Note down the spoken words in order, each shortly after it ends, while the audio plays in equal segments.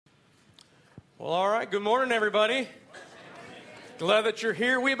Well, all right. Good morning, everybody. Glad that you're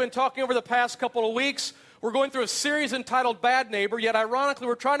here. We've been talking over the past couple of weeks. We're going through a series entitled Bad Neighbor, yet ironically,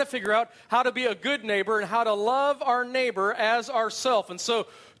 we're trying to figure out how to be a good neighbor and how to love our neighbor as ourselves. And so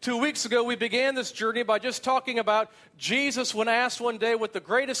 2 weeks ago, we began this journey by just talking about Jesus when asked one day what the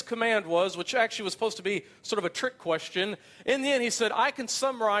greatest command was, which actually was supposed to be sort of a trick question. In the end, he said, I can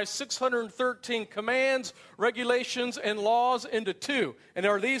summarize 613 commands, regulations, and laws into two. And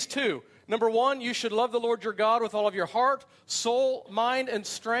there are these two. Number one, you should love the Lord your God with all of your heart, soul, mind, and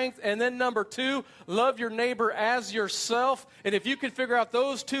strength. And then number two, love your neighbor as yourself. And if you can figure out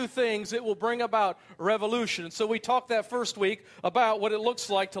those two things, it will bring about revolution. And so we talked that first week about what it looks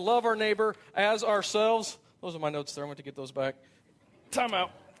like to love our neighbor as ourselves. Those are my notes there. I want to get those back. Time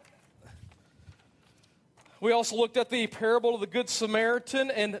out. We also looked at the parable of the Good Samaritan,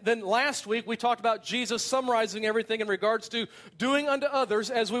 and then last week we talked about Jesus summarizing everything in regards to doing unto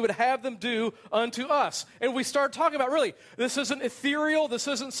others as we would have them do unto us. And we started talking about, really, this isn't ethereal, this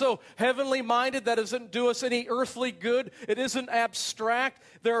isn't so heavenly minded, that doesn't do us any earthly good, it isn't abstract.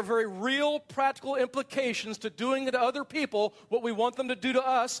 There are very real, practical implications to doing to other people what we want them to do to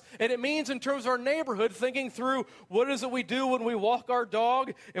us, and it means in terms of our neighborhood, thinking through what it is that we do when we walk our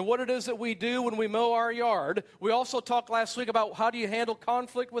dog and what it is that we do when we mow our yard. We also talked last week about how do you handle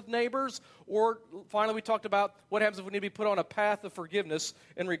conflict with neighbors, or finally we talked about what happens if we need to be put on a path of forgiveness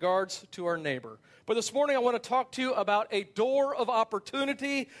in regards to our neighbor. But this morning I want to talk to you about a door of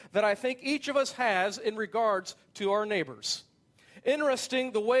opportunity that I think each of us has in regards to our neighbors.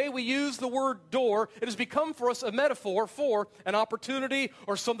 Interesting, the way we use the word door, it has become for us a metaphor for an opportunity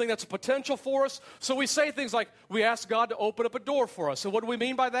or something that's a potential for us. So we say things like, we ask God to open up a door for us. So what do we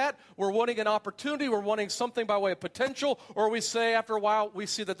mean by that? We're wanting an opportunity, we're wanting something by way of potential, or we say after a while, we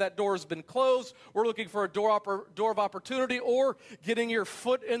see that that door has been closed, we're looking for a door of opportunity, or getting your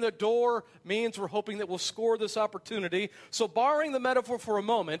foot in the door means we're hoping that we'll score this opportunity. So borrowing the metaphor for a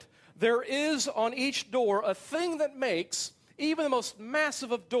moment, there is on each door a thing that makes even the most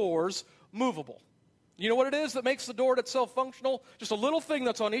massive of doors movable. You know what it is that makes the door itself functional? Just a little thing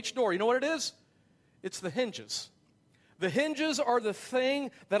that's on each door. You know what it is? It's the hinges. The hinges are the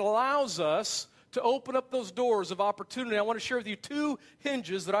thing that allows us to open up those doors of opportunity. I want to share with you two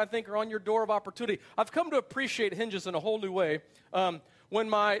hinges that I think are on your door of opportunity. I've come to appreciate hinges in a whole new way.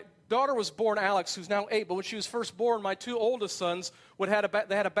 When my daughter was born, Alex, who's now 8, but when she was first born, my two oldest sons had a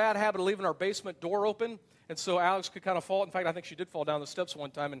bad habit of leaving our basement door open. And so Alex could kind of fall. In fact, I think she did fall down the steps one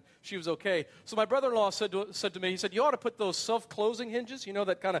time, and she was okay. So my brother-in-law said to me, he said, you ought to put those self-closing hinges, you know,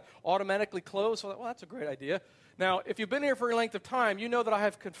 that kind of automatically close. So I thought, well, that's a great idea. Now, if you've been here for any length of time, you know that I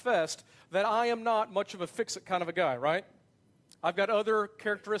have confessed that I am not much of a fix-it kind of a guy, right? I've got other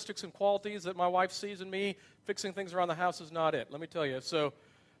characteristics and qualities that my wife sees in me. Fixing things around the house is not it, let me tell you. So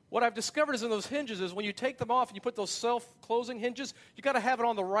what I've discovered is in those hinges is when you take them off and you put those self-closing hinges, you got to have it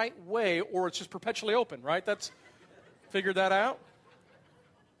on the right way or it's just perpetually open, right? Figured that out?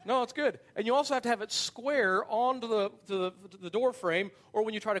 No, it's good. And you also have to have it square onto the door frame, or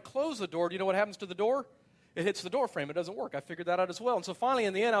when you try to close the door, do you know what happens to the door? It hits the door frame. It doesn't work. I figured that out as well. And so finally,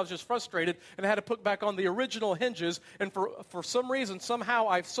 in the end, I was just frustrated, and I had to put back on the original hinges. And for some reason, somehow,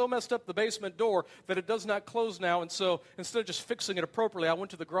 I've so messed up the basement door that it does not close now. And so instead of just fixing it appropriately, I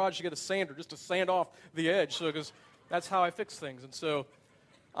went to the garage to get a sander just to sand off the edge. So because that's how I fix things. And so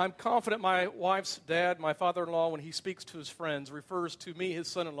I'm confident my wife's dad, my father-in-law, when he speaks to his friends, refers to me, his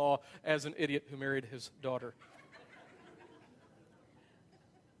son-in-law, as an idiot who married his daughter.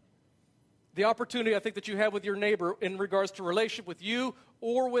 The opportunity I think that you have with your neighbor in regards to relationship with you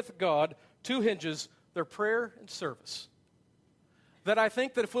or with God, two hinges, they're prayer and service. That I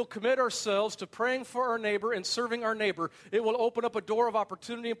think that if we'll commit ourselves to praying for our neighbor and serving our neighbor, it will open up a door of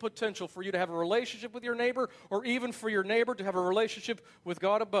opportunity and potential for you to have a relationship with your neighbor, or even for your neighbor to have a relationship with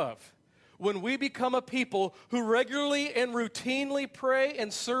God above. When we become a people who regularly and routinely pray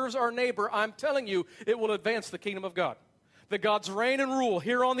and serves our neighbor, I'm telling you, it will advance the kingdom of God. That God's reign and rule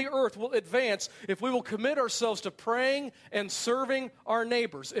here on the earth will advance if we will commit ourselves to praying and serving our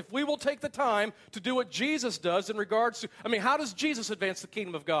neighbors. If we will take the time to do what Jesus does in regards to, how does Jesus advance the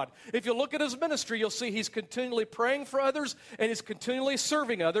kingdom of God? If you look at his ministry, you'll see he's continually praying for others and he's continually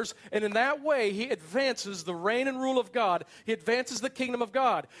serving others. And in that way, he advances the reign and rule of God. He advances the kingdom of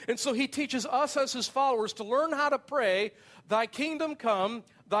God. And so he teaches us as his followers to learn how to pray, thy kingdom come,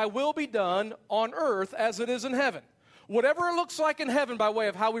 thy will be done on earth as it is in heaven. whatever it looks like in heaven by way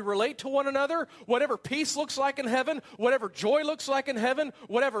of how we relate to one another, whatever peace looks like in heaven, whatever joy looks like in heaven,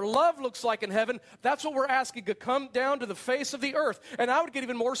 whatever love looks like in heaven, that's what we're asking to come down to the face of the earth. And I would get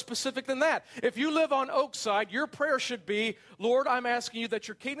even more specific than that. If you live on Oakside, your prayer should be, Lord, I'm asking you that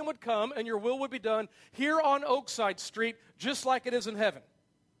your kingdom would come and your will would be done here on Oakside Street, just like it is in heaven.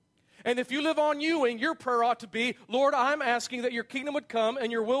 And if you live on Ewing, your prayer ought to be, Lord, I'm asking that your kingdom would come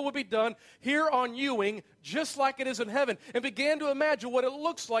and your will would be done here on Ewing, just like it is in heaven. And begin to imagine what it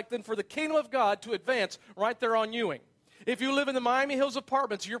looks like then for the kingdom of God to advance right there on Ewing. If you live in the Miami Hills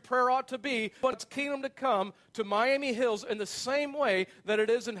apartments, your prayer ought to be, for its kingdom to come to Miami Hills in the same way that it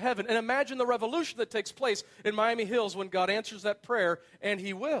is in heaven. And imagine the revolution that takes place in Miami Hills when God answers that prayer, and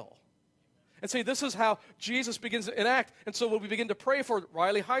he will. And see, this is how Jesus begins to enact. And so when we begin to pray for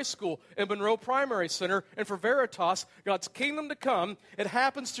Riley High School and Monroe Primary Center and for Veritas, God's kingdom to come, it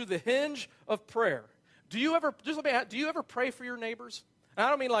happens through the hinge of prayer. Do you ever pray for your neighbors? And I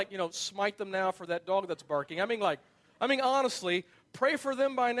don't mean like, smite them now for that dog that's barking. I mean honestly, pray for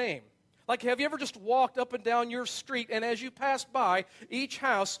them by name. Like, have you ever just walked up and down your street, and as you passed by each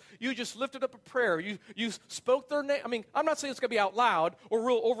house, you just lifted up a prayer? You spoke their name. I mean, I'm not saying it's going to be out loud or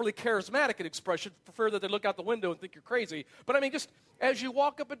real overly charismatic in expression for fear that they look out the window and think you're crazy. But I mean, just as you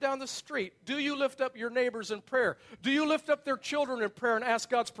walk up and down the street, do you lift up your neighbors in prayer? Do you lift up their children in prayer and ask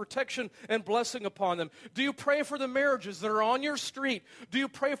God's protection and blessing upon them? Do you pray for the marriages that are on your street? Do you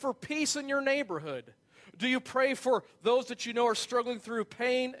pray for peace in your neighborhood? Do you pray for those that you know are struggling through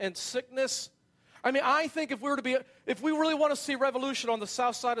pain and sickness? I mean, I think if we really want to see revolution on the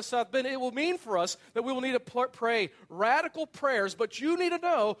south side of South Bend, it will mean for us that we will need to pray radical prayers, but you need to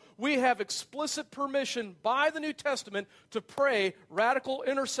know we have explicit permission by the New Testament to pray radical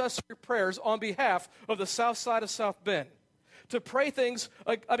intercessory prayers on behalf of the south side of South Bend. To pray things,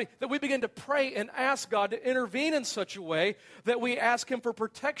 that we begin to pray and ask God to intervene in such a way that we ask him for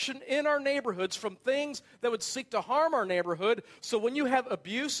protection in our neighborhoods from things that would seek to harm our neighborhood. So when you have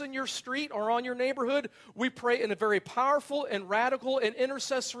abuse in your street or on your neighborhood, we pray in a very powerful and radical and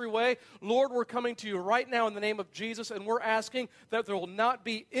intercessory way. Lord, we're coming to you right now in the name of Jesus, and we're asking that there will not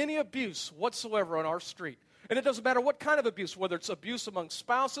be any abuse whatsoever on our street. And it doesn't matter what kind of abuse, whether it's abuse among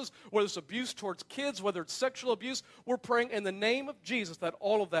spouses, whether it's abuse towards kids, whether it's sexual abuse, we're praying in the name of Jesus that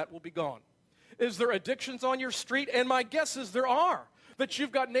all of that will be gone. Is there addictions on your street? And my guess is there are. That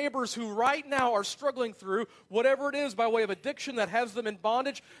you've got neighbors who right now are struggling through whatever it is by way of addiction that has them in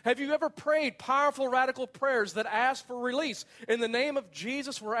bondage. Have you ever prayed powerful, radical prayers that ask for release? In the name of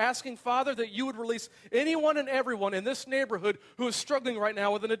Jesus, we're asking, Father, that you would release anyone and everyone in this neighborhood who is struggling right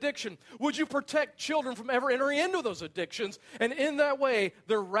now with an addiction. Would you protect children from ever entering into those addictions? And in that way,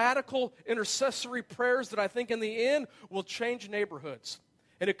 they're radical intercessory prayers that I think in the end will change neighborhoods.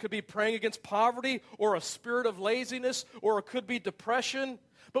 And it could be praying against poverty or a spirit of laziness, or it could be depression.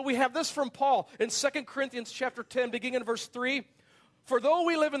 But we have this from Paul in 2 Corinthians chapter 10, beginning in verse 3. For though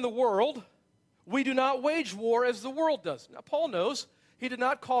we live in the world, we do not wage war as the world does. Now, Paul knows he did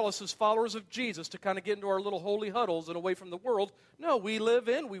not call us as followers of Jesus to kind of get into our little holy huddles and away from the world. No, we live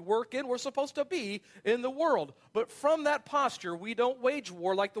in, we work in, we're supposed to be in the world. But from that posture, we don't wage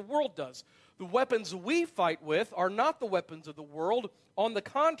war like the world does. The weapons we fight with are not the weapons of the world. On the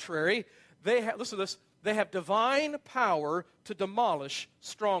contrary, listen to this, they have divine power to demolish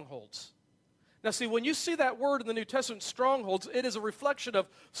strongholds. Now see, when you see that word in the New Testament, strongholds, it is a reflection of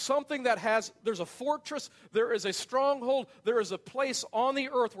something there's a fortress, there is a stronghold, there is a place on the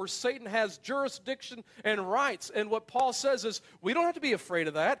earth where Satan has jurisdiction and rights. And what Paul says is, we don't have to be afraid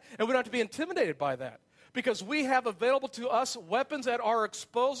of that, and we don't have to be intimidated by that. Because we have available to us weapons at our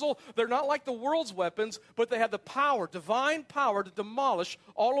disposal. They're not like the world's weapons, but they have the power, divine power, to demolish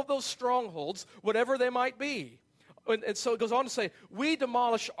all of those strongholds, whatever they might be. And so it goes on to say, we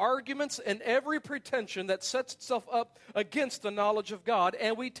demolish arguments and every pretension that sets itself up against the knowledge of God,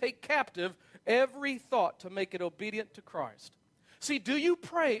 and we take captive every thought to make it obedient to Christ. See, do you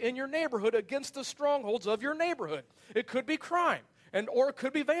pray in your neighborhood against the strongholds of your neighborhood? It could be crime, or it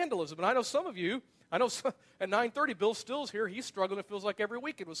could be vandalism. And I know some of you, at 9:30, Bill Still's here. He's struggling, it feels like, every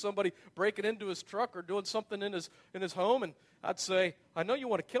weekend with somebody breaking into his truck or doing something in his home. And I'd say, I know you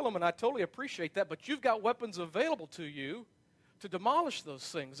want to kill him, and I totally appreciate that, but you've got weapons available to you to demolish those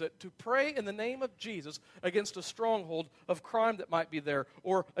things, to pray in the name of Jesus against a stronghold of crime that might be there,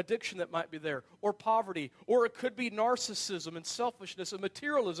 or addiction that might be there, or poverty, or it could be narcissism and selfishness and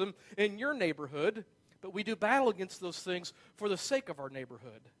materialism in your neighborhood. But we do battle against those things for the sake of our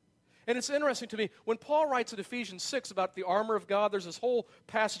neighborhood. And it's interesting to me, when Paul writes in Ephesians 6 about the armor of God, there's this whole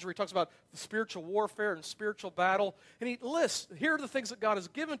passage where he talks about the spiritual warfare and spiritual battle. And he lists, here are the things that God has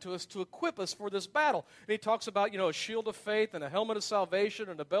given to us to equip us for this battle. And he talks about, a shield of faith and a helmet of salvation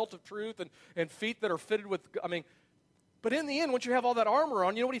and a belt of truth and feet that are fitted with, but in the end, once you have all that armor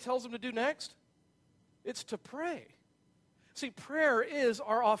on, you know what he tells them to do next? It's to pray. See, prayer is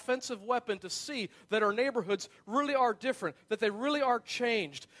our offensive weapon to see that our neighborhoods really are different, that they really are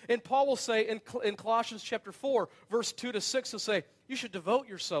changed. And Paul will say in Colossians chapter 4, verse 2 to 6, he'll say, you should devote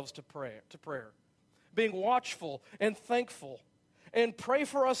yourselves to prayer, being watchful and thankful. And pray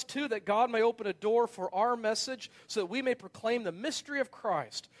for us, too, that God may open a door for our message so that we may proclaim the mystery of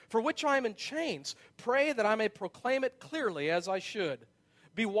Christ, for which I am in chains. Pray that I may proclaim it clearly as I should.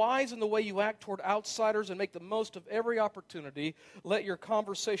 Be wise in the way you act toward outsiders and make the most of every opportunity. Let your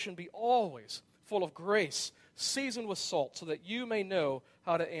conversation be always full of grace, seasoned with salt, so that you may know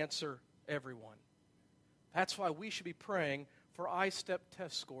how to answer everyone. That's why we should be praying for I-STEP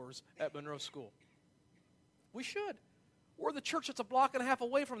test scores at Monroe School. We should. We're the church that's a block and a half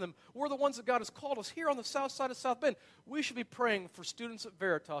away from them. We're the ones that God has called us here on the south side of South Bend. We should be praying for students at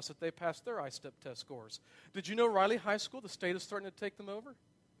Veritas that they pass their I-STEP test scores. Did you know Riley High School, the state is starting to take them over?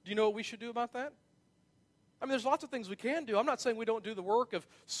 Do you know what we should do about that? There's lots of things we can do. I'm not saying we don't do the work of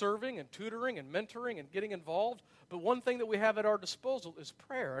serving and tutoring and mentoring and getting involved, but one thing that we have at our disposal is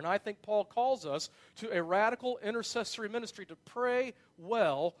prayer. And I think Paul calls us to a radical intercessory ministry to pray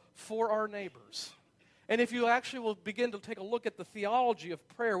well for our neighbors. And if you actually will begin to take a look at the theology of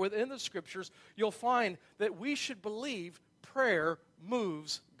prayer within the Scriptures, you'll find that we should believe prayer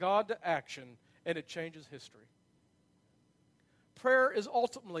moves God to action and it changes history. Prayer is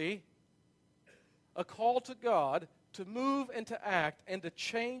ultimately a call to God to move and to act and to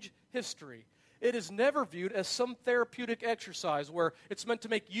change history. It is never viewed as some therapeutic exercise where it's meant to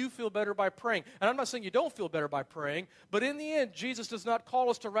make you feel better by praying. And I'm not saying you don't feel better by praying, but in the end, Jesus does not call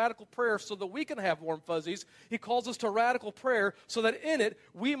us to radical prayer so that we can have warm fuzzies. He calls us to radical prayer so that in it,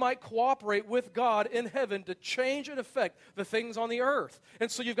 we might cooperate with God in heaven to change and affect the things on the earth. And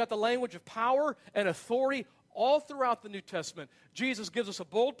so you've got the language of power and authority all throughout the New Testament. Jesus gives us a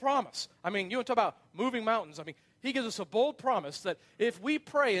bold promise. You want to talk about moving mountains. He gives us a bold promise that if we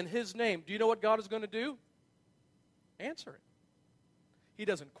pray in His name, do you know what God is going to do? Answer it. He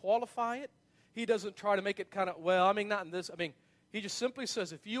doesn't qualify it. He doesn't try to make it kind of, not in this. He just simply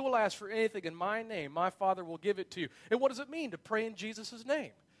says, if you will ask for anything in my name, my Father will give it to you. And what does it mean to pray in Jesus'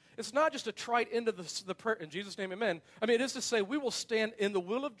 name? It's not just a trite into the prayer, in Jesus' name, amen. It is to say we will stand in the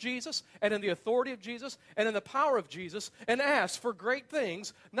will of Jesus and in the authority of Jesus and in the power of Jesus and ask for great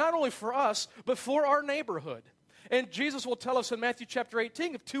things, not only for us, but for our neighborhood. And Jesus will tell us in Matthew chapter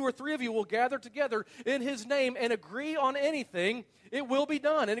 18, if 2 or 3 of you will gather together in His name and agree on anything, it will be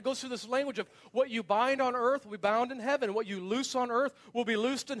done. And it goes through this language of what you bind on earth will be bound in heaven. What you loose on earth will be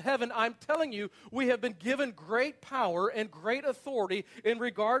loosed in heaven. I'm telling you, we have been given great power and great authority in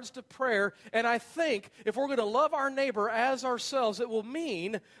regards to prayer. And I think if we're going to love our neighbor as ourselves, it will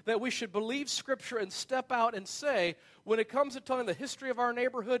mean that we should believe Scripture and step out and say, when it comes to telling the history of our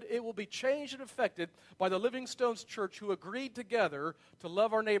neighborhood, it will be changed and affected by the Living Stones Church who agreed together to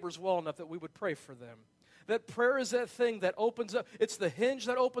love our neighbors well enough that we would pray for them. That prayer is that thing that opens up, it's the hinge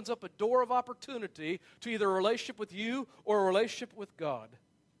that opens up a door of opportunity to either a relationship with you or a relationship with God.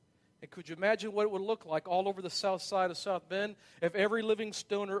 And could you imagine what it would look like all over the south side of South Bend if every Living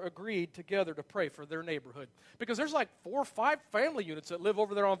Stoner agreed together to pray for their neighborhood? Because there's like 4 or 5 family units that live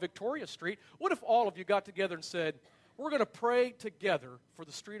over there on Victoria Street. What if all of you got together and said, we're going to pray together for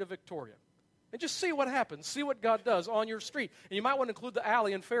the street of Victoria? And just see what happens. See what God does on your street. And you might want to include the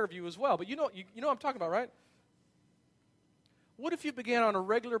alley in Fairview as well. But you know what I'm talking about, right? What if you began on a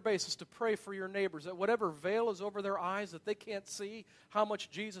regular basis to pray for your neighbors, that whatever veil is over their eyes, that they can't see how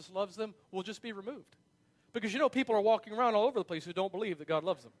much Jesus loves them, will just be removed? Because people are walking around all over the place who don't believe that God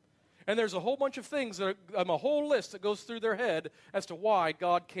loves them. And there's a whole bunch of things, a whole list that goes through their head as to why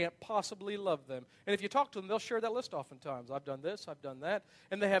God can't possibly love them. And if you talk to them, they'll share that list oftentimes. I've done this, I've done that.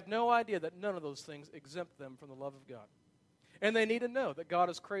 And they have no idea that none of those things exempt them from the love of God. And they need to know that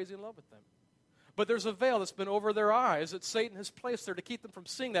God is crazy in love with them. But there's a veil that's been over their eyes that Satan has placed there to keep them from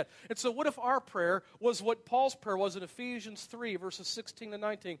seeing that. And so what if our prayer was what Paul's prayer was in Ephesians 3, verses 16 to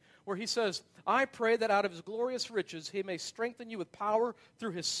 19, where he says, I pray that out of His glorious riches He may strengthen you with power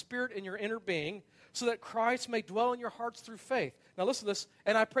through His Spirit in your inner being, so that Christ may dwell in your hearts through faith. Now listen to this.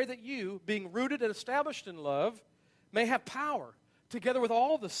 And I pray that you, being rooted and established in love, may have power, together with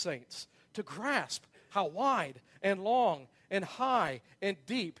all the saints, to grasp how wide and long and high and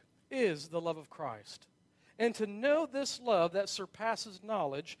deep is the love of Christ, And to know this love that surpasses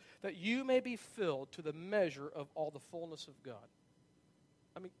knowledge, that you may be filled to the measure of all the fullness of God.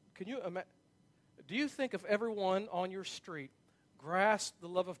 I mean, can you imagine? Do you think if everyone on your street grasped the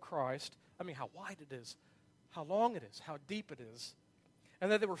love of Christ, I mean, how wide it is, how long it is, how deep it is,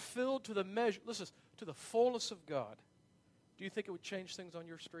 and that they were filled to the measure, listen, to the fullness of God, do you think it would change things on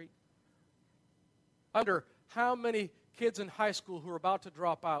your street? I wonder how many kids in high school who are about to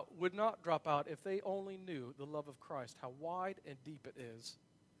drop out would not drop out if they only knew the love of Christ, how wide and deep it is.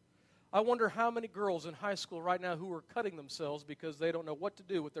 I wonder how many girls in high school right now who are cutting themselves because they don't know what to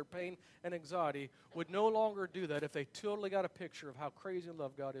do with their pain and anxiety would no longer do that if they totally got a picture of how crazy in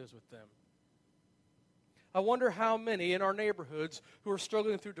love God is with them. I wonder how many in our neighborhoods who are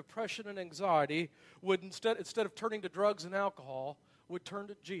struggling through depression and anxiety would, instead of turning to drugs and alcohol, would turn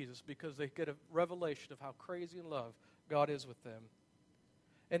to Jesus because they get a revelation of how crazy in love God is with them.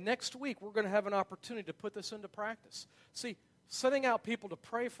 And next week, we're going to have an opportunity to put this into practice. See, sending out people to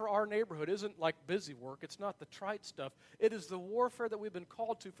pray for our neighborhood isn't like busy work. It's not the trite stuff. It is the warfare that we've been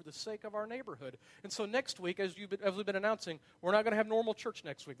called to for the sake of our neighborhood. And so next week, as we've been announcing, we're not going to have normal church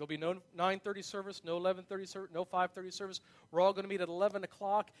next week. There'll be no 9:30 service, no 11:30 service, no 5:30 service. We're all going to meet at 11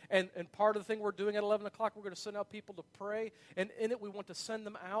 o'clock. And part of the thing we're doing at 11 o'clock, we're going to send out people to pray. And in it, we want to send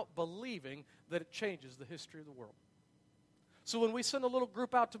them out believing that it changes the history of the world. So when we send a little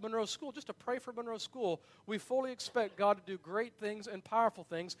group out to Monroe School, just to pray for Monroe School, we fully expect God to do great things and powerful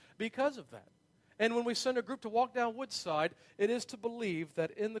things because of that. And when we send a group to walk down Woodside, it is to believe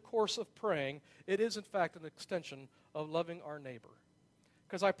that in the course of praying, it is in fact an extension of loving our neighbor.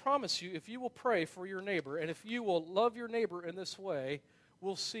 Because I promise you, if you will pray for your neighbor, and if you will love your neighbor in this way,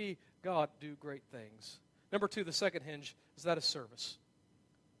 we'll see God do great things. Number 2, the second hinge is that of service.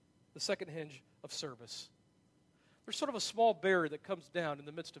 The second hinge of service. There's sort of a small barrier that comes down in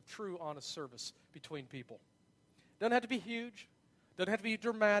the midst of true, honest service between people. Doesn't have to be huge. Doesn't have to be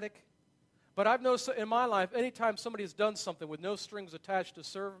dramatic. But I've noticed that in my life, anytime somebody has done something with no strings attached to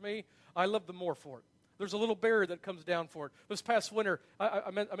serve me, I love them more for it. There's a little barrier that comes down for it. This past winter, I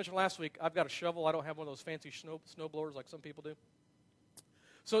mentioned last week, I've got a shovel. I don't have one of those fancy snow blowers like some people do.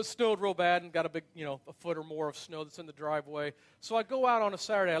 So it snowed real bad and got a big, a foot or more of snow that's in the driveway. So I go out on a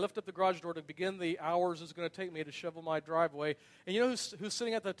Saturday. I lift up the garage door to begin the hours it's going to take me to shovel my driveway. And you know who's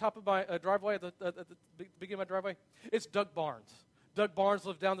sitting at the top of my driveway, at the beginning of my driveway? It's Doug Barnes. Doug Barnes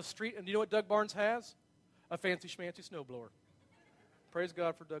lives down the street, and you know what Doug Barnes has? A fancy schmancy snowblower. Praise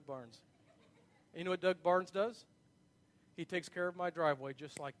God for Doug Barnes. And you know what Doug Barnes does? He takes care of my driveway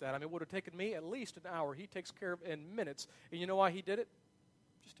just like that. I mean, it would have taken me at least an hour. He takes care of it in minutes. And you know why he did it?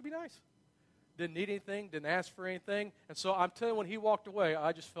 Just to be nice. Didn't need anything, didn't ask for anything. And so I'm telling you, when he walked away,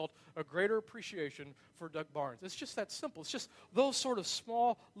 I just felt a greater appreciation for Doug Barnes. It's just that simple. It's just those sort of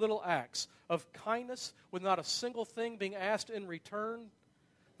small little acts of kindness with not a single thing being asked in return,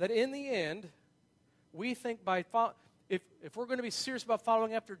 that in the end, we think if we're going to be serious about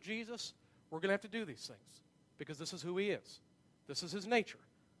following after Jesus, we're going to have to do these things because this is who he is. This is his nature.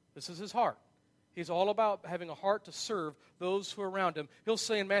 This is his heart. He's all about having a heart to serve those who are around him. He'll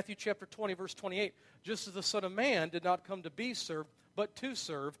say in Matthew chapter 20, verse 28, just as the Son of Man did not come to be served, but to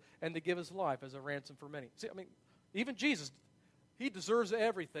serve and to give his life as a ransom for many. See, I mean, even Jesus, he deserves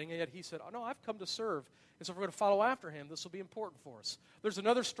everything, and yet he said, oh, no, I've come to serve. And so if we're going to follow after him, this will be important for us. There's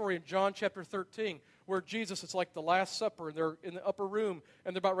another story in John chapter 13 where Jesus, it's like the Last Supper, and they're in the upper room,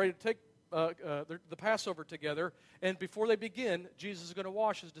 and they're about ready to take the Passover together. And before they begin, Jesus is going to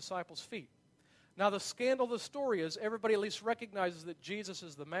wash his disciples' feet. Now, the scandal of the story is everybody at least recognizes that Jesus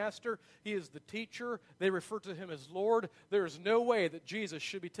is the master. He is the teacher. They refer to him as Lord. There is no way that Jesus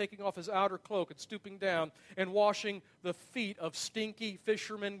should be taking off his outer cloak and stooping down and washing the feet of stinky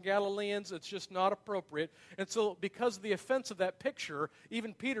fishermen, Galileans. It's just not appropriate. And so because of the offense of that picture,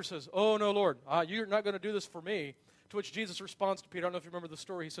 even Peter says, oh, no, Lord, you're not going to do this for me. To which Jesus responds to Peter. I don't know if you remember the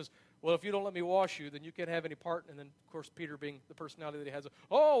story. He says, well, if you don't let me wash you, then you can't have any part. And then, of course, Peter being the personality that he has,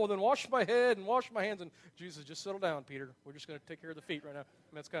 oh, well, then wash my head and wash my hands. And Jesus, just settle down, Peter. We're just going to take care of the feet right now. I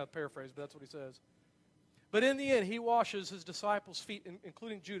mean, that's kind of paraphrased, but that's what he says. But in the end, he washes his disciples' feet,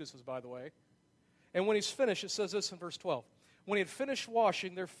 including Judas's, by the way. And when he's finished, it says this in verse 12. When he had finished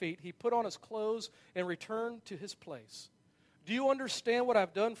washing their feet, he put on his clothes and returned to his place. Do you understand what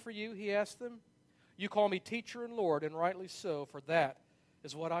I've done for you? He asked them. You call me teacher and Lord, and rightly so, for that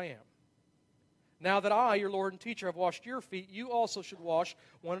is what I am. Now that I, your Lord and teacher, have washed your feet, you also should wash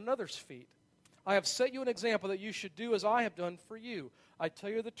one another's feet. I have set you an example that you should do as I have done for you. I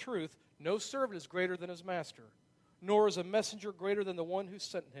tell you the truth, no servant is greater than his master, nor is a messenger greater than the one who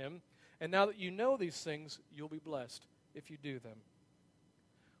sent him. And now that you know these things, you'll be blessed if you do them.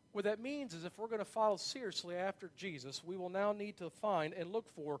 What that means is if we're going to follow seriously after Jesus, we will now need to find and look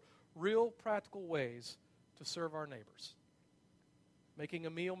for real practical ways to serve our neighbors. Making a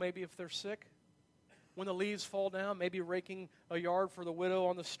meal maybe if they're sick. When the leaves fall down, maybe raking a yard for the widow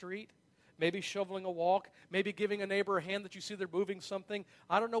on the street. Maybe shoveling a walk. Maybe giving a neighbor a hand that you see they're moving something.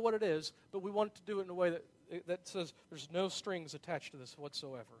 I don't know what it is, but we want to do it in a way that says there's no strings attached to this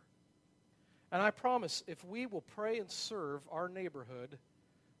whatsoever. And I promise, if we will pray and serve our neighborhood,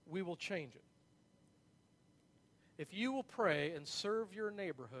 we will change it. If you will pray and serve your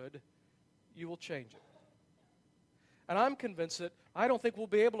neighborhood, you will change it. And I'm convinced that I don't think we'll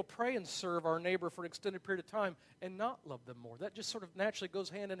be able to pray and serve our neighbor for an extended period of time and not love them more. That just sort of naturally goes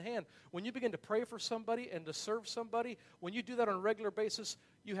hand in hand. When you begin to pray for somebody and to serve somebody, when you do that on a regular basis,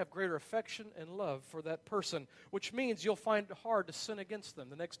 you have greater affection and love for that person, which means you'll find it hard to sin against them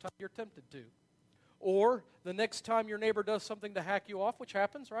the next time you're tempted to. Or the next time your neighbor does something to hack you off, which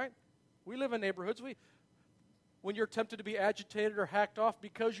happens, right? We live in neighborhoods. When you're tempted to be agitated or hacked off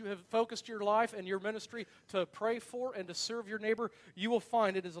because you have focused your life and your ministry to pray for and to serve your neighbor, you will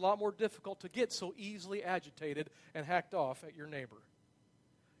find it is a lot more difficult to get so easily agitated and hacked off at your neighbor.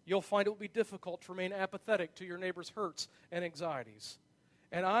 You'll find it will be difficult to remain apathetic to your neighbor's hurts and anxieties.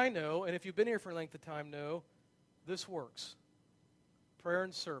 And I know, and if you've been here for a length of time know, this works. Prayer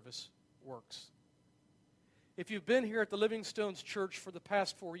and service works. If you've been here at the Living Stones Church for the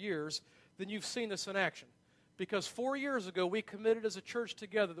past 4 years, then you've seen this in action. Because 4 years ago, we committed as a church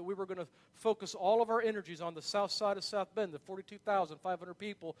together that we were going to focus all of our energies on the south side of South Bend, the 42,500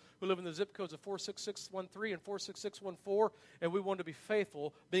 people who live in the zip codes of 46613 and 46614, and we wanted to be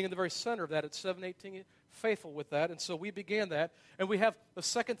faithful, being in the very center of that at 718, faithful with that. And so we began that. And we have the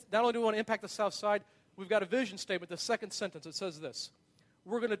second, not only do we want to impact the south side, we've got a vision statement, the second sentence, it says this: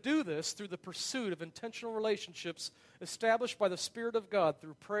 we're going to do this through the pursuit of intentional relationships established by the Spirit of God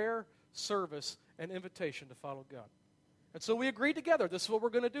through prayer, service, and invitation to follow God. And so we agreed together, this is what we're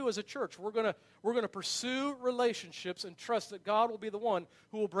going to do as a church. We're going to pursue relationships and trust that God will be the one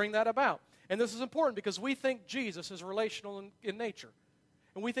who will bring that about. And this is important because we think Jesus is relational in nature.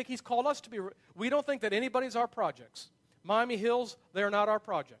 And we think he's called us to be. We don't think that anybody's our projects. Miami Hills, they are not our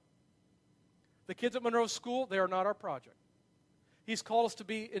project. The kids at Monroe School, they are not our project. He's called us to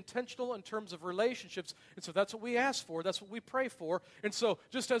be intentional in terms of relationships, and so that's what we ask for. That's what we pray for. And so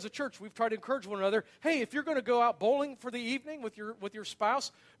just as a church, we've tried to encourage one another, hey, if you're going to go out bowling for the evening with your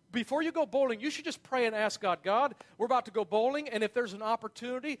spouse, before you go bowling, you should just pray and ask God, God, we're about to go bowling, and if there's an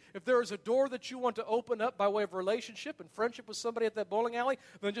opportunity, if there is a door that you want to open up by way of relationship and friendship with somebody at that bowling alley,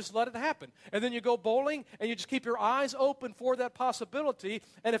 then just let it happen. And then you go bowling, and you just keep your eyes open for that possibility,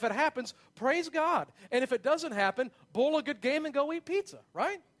 and if it happens, praise God. And if it doesn't happen, bowl a good game and go eat pizza,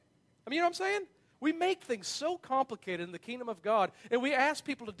 right? I mean, you know what I'm saying? We make things so complicated in the kingdom of God, and we ask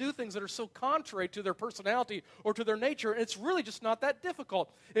people to do things that are so contrary to their personality or to their nature, and it's really just not that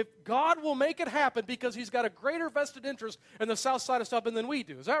difficult. If God will make it happen because he's got a greater vested interest in the south side of South Bend than we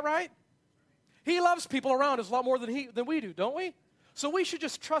do. Is that right? He loves people around us a lot more than we do, don't we? So we should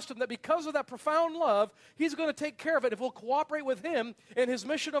just trust him that because of that profound love, he's going to take care of it. If we'll cooperate with him in his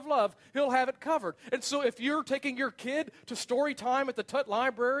mission of love, he'll have it covered. And so if you're taking your kid to story time at the Tut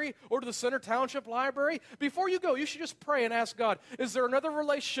Library or to the Center Township Library, before you go, you should just pray and ask God, is there another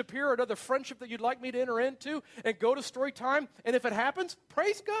relationship here, another friendship that you'd like me to enter into, and go to story time? And if it happens,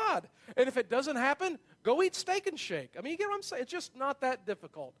 praise God. And if it doesn't happen, go eat Steak and Shake. I mean, you get what I'm saying? It's just not that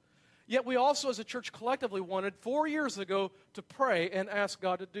difficult. Yet we also, as a church, collectively wanted 4 years ago to pray and ask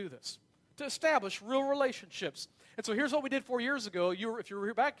God to do this, to establish real relationships. And so here's what we did 4 years ago. If you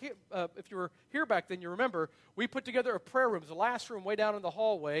were here back then, you remember we put together a prayer room. It was the last room way down in the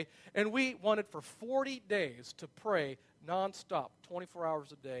hallway, and we wanted for 40 days to pray nonstop, 24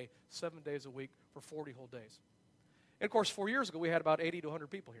 hours a day, 7 days a week for 40 whole days. And of course, 4 years ago, we had about 80 to 100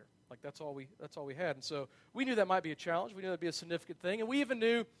 people here. Like that's all we had. And so we knew that might be a challenge. We knew that would be a significant thing, and we even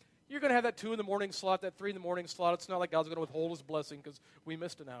knew you're going to have that 2 in the morning slot, that 3 in the morning slot. It's not like God's going to withhold his blessing because we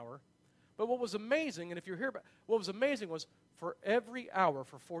missed an hour. But what was amazing, and if you're here, what was amazing was for every hour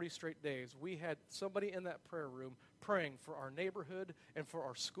for 40 straight days, we had somebody in that prayer room praying for our neighborhood and for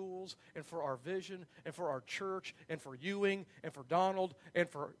our schools and for our vision and for our church and for Ewing and for Donald and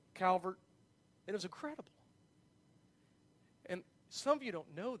for Calvert. It was incredible. And some of you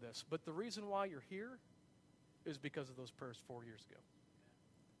don't know this, but the reason why you're here is because of those prayers 4 years ago.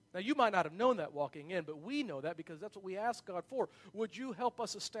 Now, you might not have known that walking in, but we know that because that's what we ask God for. Would you help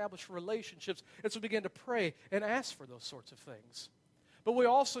us establish relationships? And so we began to pray and ask for those sorts of things. But we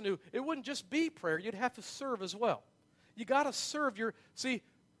also knew it wouldn't just be prayer. You'd have to serve as well. You got to serve See,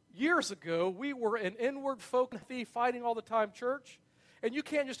 years ago, we were an inward focused, fighting all the time church. And you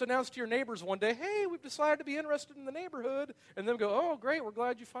can't just announce to your neighbors one day, hey, we've decided to be interested in the neighborhood, and then go, oh, great, we're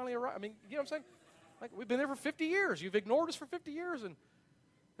glad you finally arrived. I mean, you know what I'm saying? Like, we've been there for 50 years. You've ignored us for 50 years. And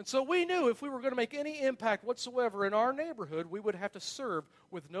so we knew if we were going to make any impact whatsoever in our neighborhood, we would have to serve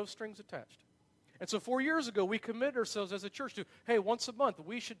with no strings attached. And so 4 years ago, we committed ourselves as a church to, hey, once a month,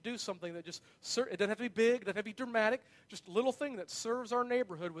 we should do something that just, it doesn't have to be big, it doesn't have to be dramatic, just a little thing that serves our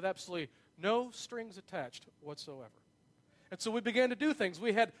neighborhood with absolutely no strings attached whatsoever. And so we began to do things.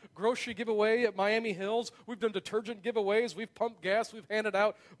 We had grocery giveaway at Miami Hills. We've done detergent giveaways. We've pumped gas. We've handed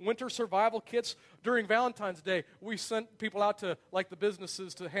out winter survival kits. During Valentine's Day, we sent people out to, like the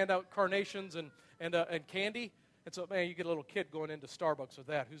businesses, to hand out carnations and candy. And so, man, you get a little kid going into Starbucks with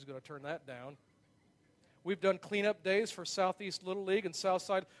that. Who's going to turn that down? We've done cleanup days for Southeast Little League and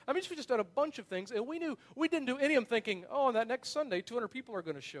Southside. I mean, we've just done a bunch of things, and we knew we didn't do any of them thinking, oh, on that next Sunday, 200 people are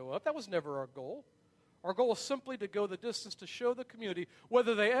going to show up. That was never our goal. Our goal is simply to go the distance to show the community,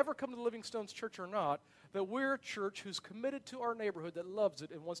 whether they ever come to the Living Stones Church or not, that we're a church who's committed to our neighborhood, that loves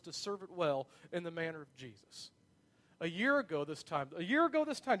it and wants to serve it well in the manner of Jesus. A year ago this time, do you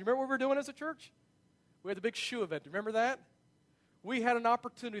remember what we were doing as a church? We had the big shoe event. Do you remember that? We had an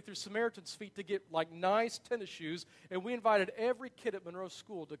opportunity through Samaritan's Feet to get like nice tennis shoes, and we invited every kid at Monroe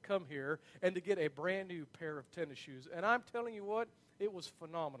School to come here and to get a brand new pair of tennis shoes. And I'm telling you what, it was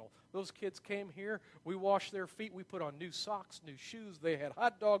phenomenal. Those kids came here, we washed their feet, we put on new socks, new shoes, they had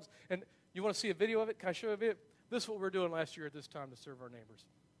hot dogs. And you want to see a video of it? Can I show you a video? This is what we were doing last year at this time to serve our neighbors.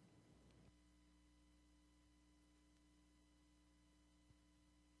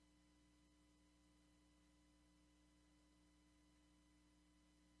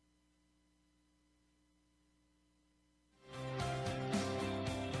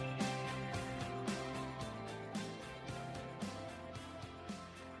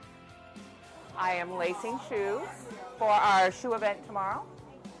 I am lacing shoes for our shoe event tomorrow.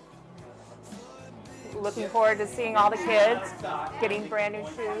 Looking forward to seeing all the kids getting brand new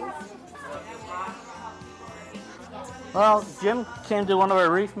shoes. Well, Jim came to one of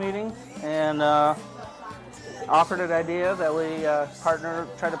our reef meetings and offered an idea that we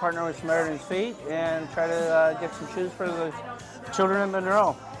try to partner with Samaritan's Feet and try to get some shoes for the children in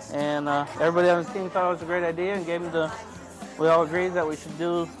Monroe. And everybody on the team thought it was a great idea and gave them we all agreed that we should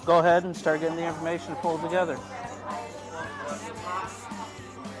go ahead and start getting the information pulled together.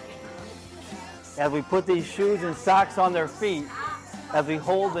 As we put these shoes and socks on their feet, as we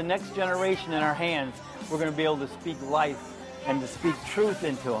hold the next generation in our hands, we're going to be able to speak life and to speak truth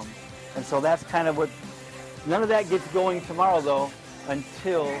into them. And so that's kind of what, none of that gets going tomorrow though,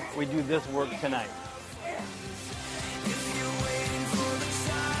 until we do this work tonight.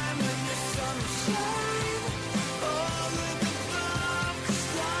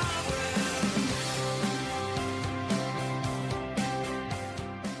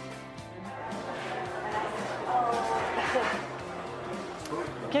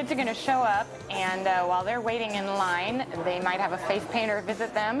 Kids are going to show up, and while they're waiting in line, they might have a face painter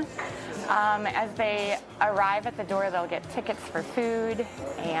visit them. As they arrive at the door, they'll get tickets for food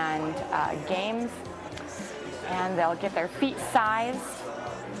and games, and they'll get their feet sized.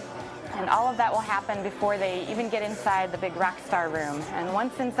 And all of that will happen before they even get inside the big Rockstar room. And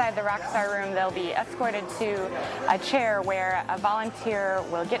once inside the Rockstar room, they'll be escorted to a chair where a volunteer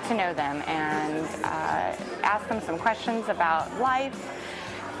will get to know them and ask them some questions about life,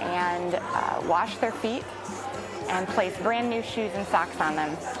 and wash their feet and place brand new shoes and socks on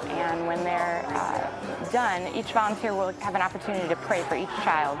them. And when they're done, each volunteer will have an opportunity to pray for each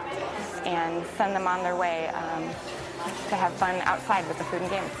child and send them on their way to have fun outside with the food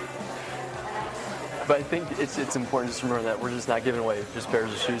and games. But I think it's important just to remember that we're just not giving away just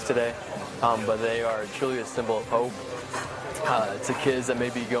pairs of shoes today, but they are truly a symbol of hope to kids that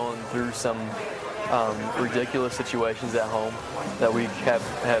may be going through some ridiculous situations at home that we have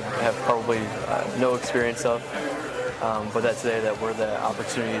probably no experience of, but that today that we're the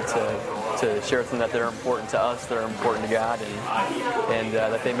opportunity to share with them that they're important to us, they're important to God, and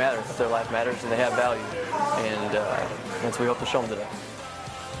that they matter, that their life matters and they have value, and so we hope to show them today.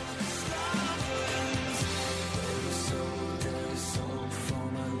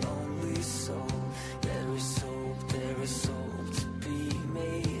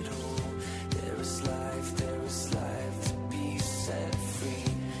 Life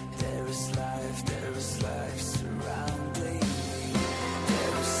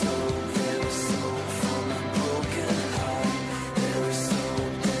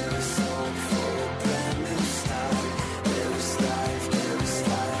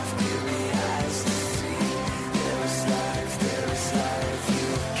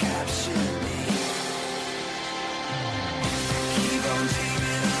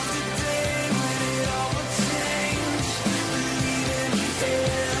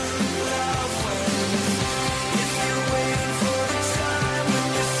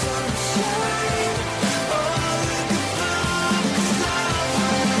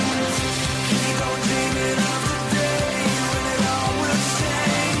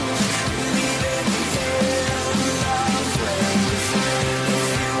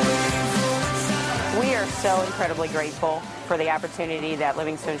incredibly grateful for the opportunity that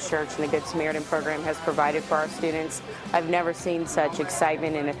Livingstone Church and the Good Samaritan program has provided for our students. I've never seen such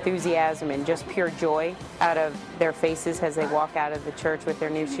excitement and enthusiasm and just pure joy out of their faces as they walk out of the church with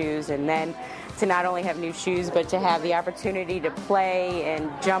their new shoes, and then to not only have new shoes, but to have the opportunity to play and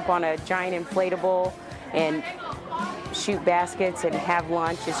jump on a giant inflatable and shoot baskets and have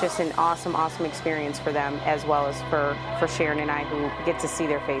lunch. It's just an awesome, awesome experience for them, as well as for Sharon and I, who get to see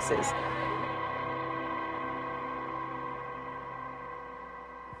their faces.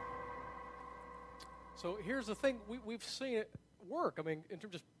 So here's the thing, we've seen it work. I mean, in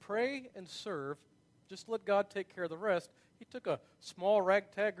terms of pray and serve, just let God take care of the rest. He took a small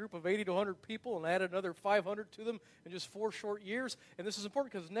ragtag group of 80 to 100 people and added another 500 to them in just 4 short years. And this is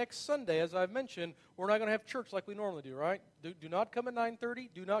important because next Sunday, as I've mentioned, we're not going to have church like we normally do, right? Do not come at 9:30.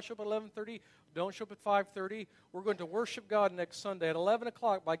 Do not show up at 11:30. Don't show up at 5:30. We're going to worship God next Sunday at 11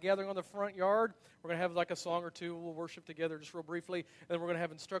 o'clock by gathering on the front yard. We're going to have like a song or two. We'll worship together just real briefly. And then we're going to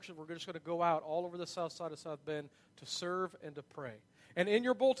have instructions. We're just going to go out all over the south side of South Bend to serve and to pray. And in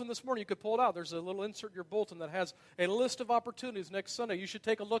your bulletin this morning, you could pull it out. There's a little insert in your bulletin that has a list of opportunities next Sunday you should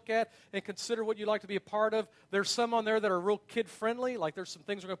take a look at and consider what you'd like to be a part of. There's some on there that are real kid-friendly, like there's some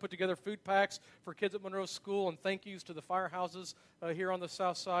things we're going to put together, food packs for kids at Monroe School, and thank yous to the firehouses here on the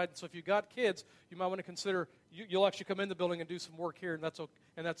south side. So if you've got kids, you might want to consider you'll actually come in the building and do some work here, and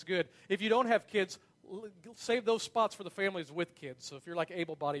that's good. If you don't have kids, save those spots for the families with kids. So if you're like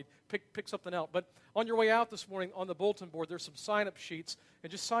able-bodied, pick something out. But on your way out this morning, on the bulletin board, there's some sign-up sheets,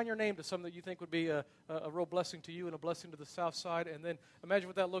 and just sign your name to something that you think would be a real blessing to you and a blessing to the South Side. And then imagine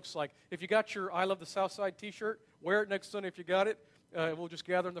what that looks like. If you got your I Love the South Side t-shirt, wear it next Sunday if you got it. We'll just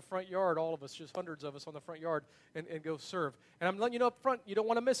gather in the front yard, all of us, just hundreds of us on the front yard, and go serve. And I'm letting you know up front, you don't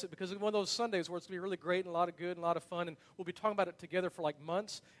want to miss it, because it's one of those Sundays where it's going to be really great and a lot of good and a lot of fun, and we'll be talking about it together for like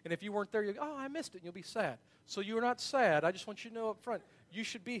months. And if you weren't there, you'll go, oh, I missed it, and you'll be sad. So you are not sad. I just want you to know up front, you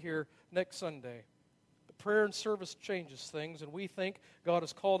should be here next Sunday. Prayer and service changes things, and we think God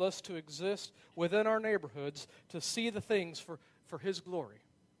has called us to exist within our neighborhoods to see the things for His glory.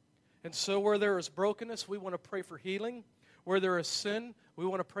 And so where there is brokenness, we want to pray for healing. Where there is sin, we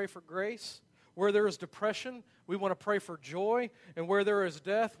want to pray for grace. Where there is depression, we want to pray for joy. And where there is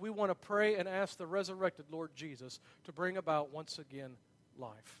death, we want to pray and ask the resurrected Lord Jesus to bring about once again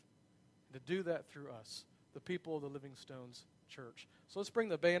life. And to do that through us, the people of the Livingstones Church. So let's bring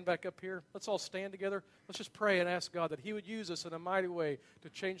the band back up here. Let's all stand together. Let's just pray and ask God that He would use us in a mighty way to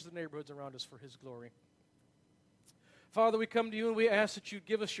change the neighborhoods around us for His glory. Father, we come to you and we ask that you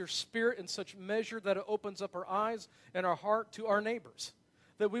give us your Spirit in such measure that it opens up our eyes and our heart to our neighbors,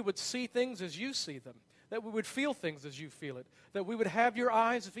 that we would see things as you see them, that we would feel things as you feel it, that we would have your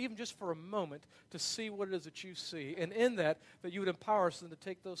eyes, if even just for a moment, to see what it is that you see, and in that you would empower us then to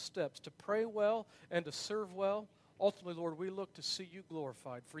take those steps, to pray well and to serve well. Ultimately, Lord, we look to see you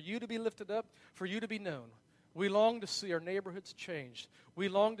glorified, for you to be lifted up, for you to be known. We long to see our neighborhoods changed. We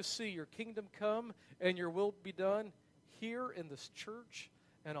long to see your kingdom come and your will be done here in this church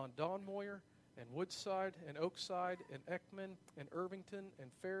and on Don Moyer and Woodside and Oakside and Ekman and Irvington and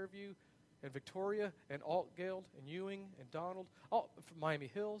Fairview and Victoria and Altgeld and Ewing and Donald, all from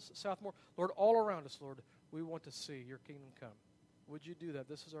Miami Hills, Southmore. Lord, all around us, Lord, we want to see your kingdom come. Would you do that?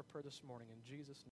 This is our prayer this morning in Jesus' name.